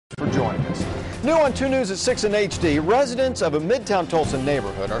joining us. New on 2 News at 6 and HD, residents of a midtown Tulsa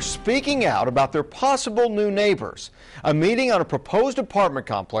neighborhood are speaking out about their possible new neighbors. A meeting on a proposed apartment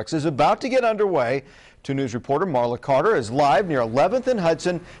complex is about to get underway. 2 News reporter Marla Carter is live near 11th and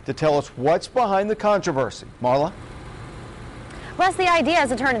Hudson to tell us what's behind the controversy. Marla? Russ, the idea is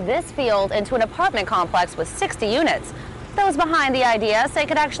to turn this field into an apartment complex with 60 units. Those behind the idea say it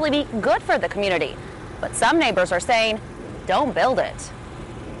could actually be good for the community. But some neighbors are saying, don't build it.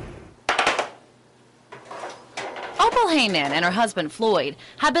 Opal Hayman and her husband Floyd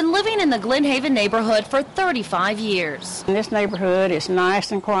have been living in the Glen Haven neighborhood for 35 years. This neighborhood is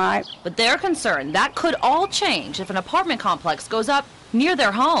nice and quiet. But they're concerned that could all change if an apartment complex goes up near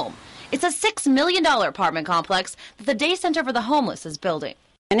their home. It's a $6 million apartment complex that the Day Center for the Homeless is building.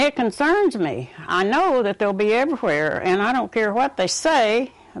 And it concerns me. I know that they'll be everywhere, and I don't care what they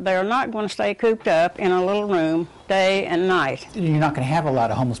say. They're not going to stay cooped up in a little room day and night. You're not going to have a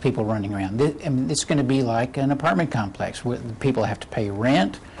lot of homeless people running around. It's going to be like an apartment complex where people have to pay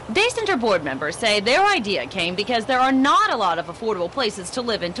rent. Day Center board members say their idea came because there are not a lot of affordable places to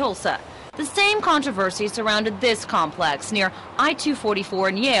live in Tulsa. The same controversy surrounded this complex near I-244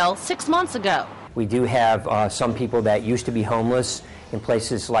 in Yale 6 months ago. We do have some people that used to be homeless in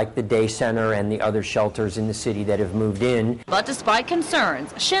places like the Day Center and the other shelters in the city that have moved in. But despite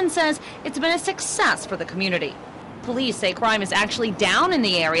concerns, Shin says it's been a success for the community. Police say crime is actually down in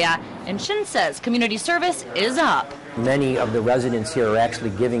the area, and Shin says community service is up. Many of the residents here are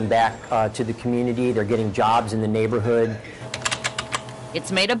actually giving back to the community. They're getting jobs in the neighborhood.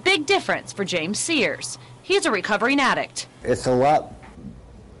 It's made a big difference for James Sears. He's a recovering addict. It's a lot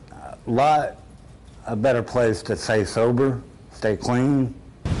a better place to stay sober, stay clean.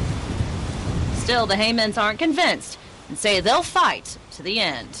 Still, the Haymans aren't convinced and say they'll fight to the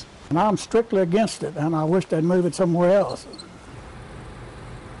end. And I'm strictly against it, and I wish they'd move it somewhere else.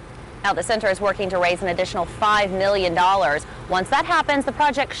 Now, the center is working to raise an additional $5 million. Once that happens, the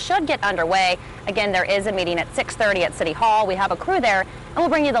project should get underway. Again, there is a meeting at 6:30 at City Hall. We have a crew there, and we'll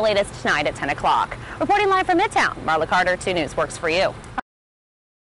bring you the latest tonight at 10 o'clock. Reporting live from Midtown, Marla Carter, 2 News Works for you.